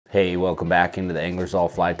Hey, welcome back into the Anglers All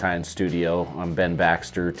Fly Tying Studio. I'm Ben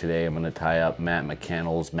Baxter. Today I'm going to tie up Matt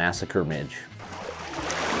McCannel's Massacre Midge.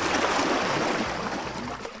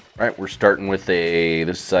 Alright, we're starting with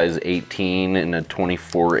this size 18 and a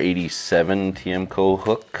 2487 Tiemco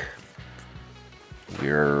hook.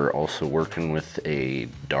 We're also working with a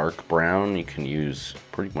dark brown. You can use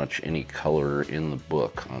pretty much any color in the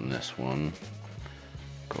book on this one.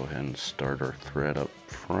 Go ahead and start our thread up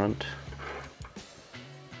front.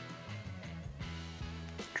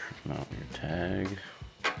 Trim out your tag.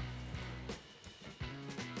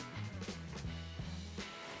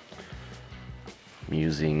 I'm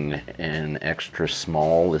using an extra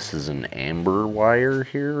small. This is an amber wire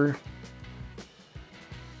here.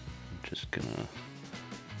 I'm just gonna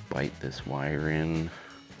bite this wire in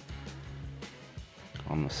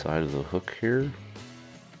on the side of the hook here,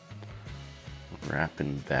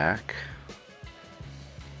 wrapping back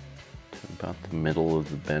to about the middle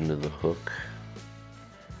of the bend of the hook,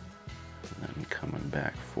 and then coming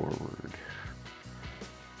back forward.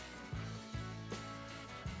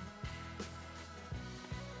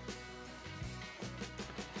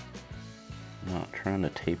 Not trying to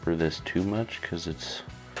taper this too much because it's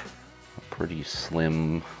a pretty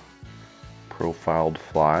slim profiled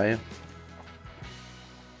fly.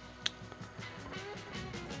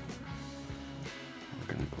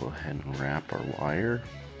 We're going to go ahead and wrap our wire.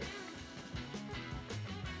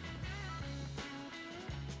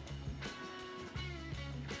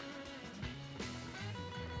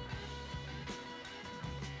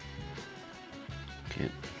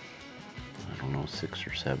 Get, I don't know, 6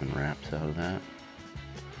 or 7 wraps out of that,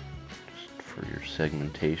 just for your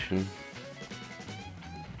segmentation.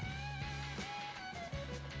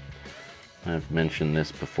 I've mentioned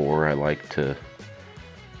this before, I like to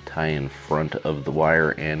tie in front of the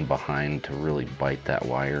wire and behind to really bite that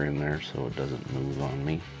wire in there so it doesn't move on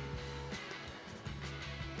me.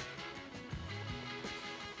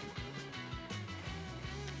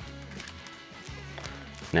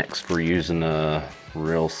 Next we're using a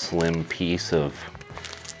real slim piece of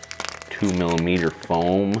 2mm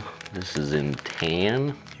foam. This is in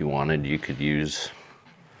tan. If you wanted, you could use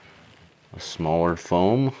a smaller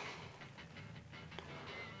foam.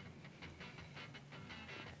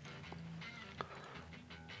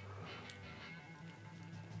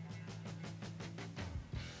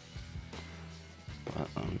 But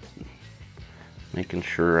I'm making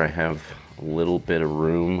sure I have a little bit of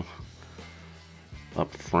room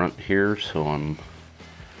up front here so I'm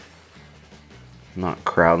not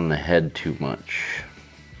crowding the head too much.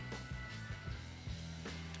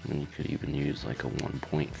 And you could even use like a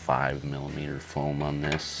 1.5mm foam on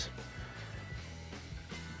this.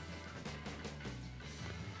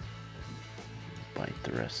 Bite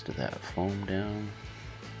the rest of that foam down.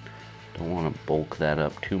 Don't want to bulk that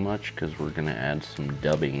up too much because we're going to add some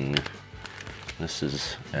dubbing. This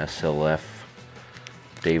is SLF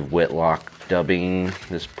Dave Whitlock dubbing.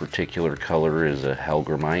 This particular color is a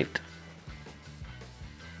Hellgrammite.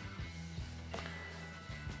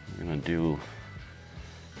 I'm going to do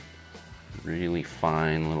a really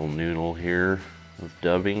fine little noodle here of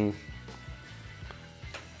dubbing.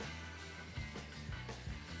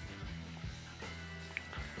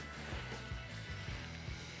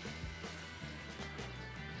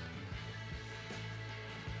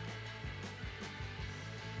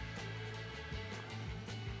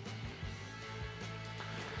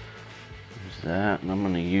 That, and I'm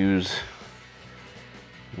going to use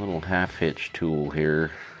a little half hitch tool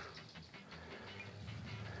here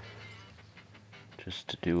just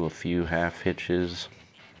to do a few half hitches.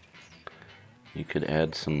 You could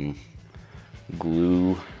add some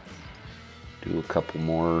glue, do a couple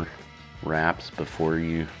more wraps before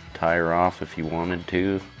you tie her off if you wanted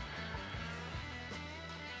to.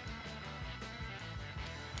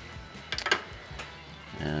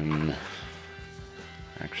 And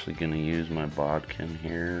actually going to use my bodkin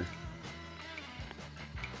here,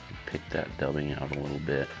 pick that dubbing out a little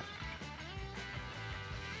bit.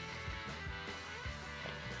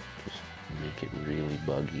 Just make it really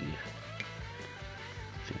buggy.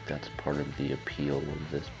 I think that's part of the appeal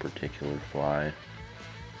of this particular fly.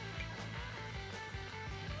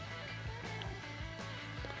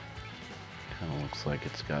 Kind of looks like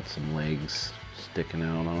it's got some legs sticking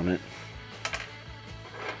out on it.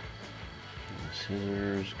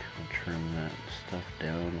 Scissors, kind of trim that stuff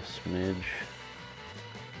down a smidge.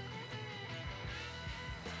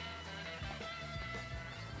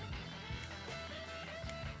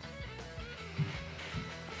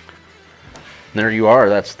 There you are,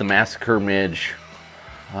 that's the Massacre Midge.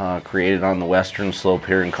 created on the western slope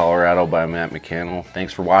here in Colorado by Matt McCannell.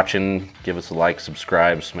 Thanks for watching. Give us a like,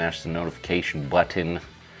 subscribe, smash the notification button,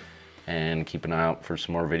 and keep an eye out for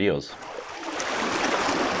some more videos.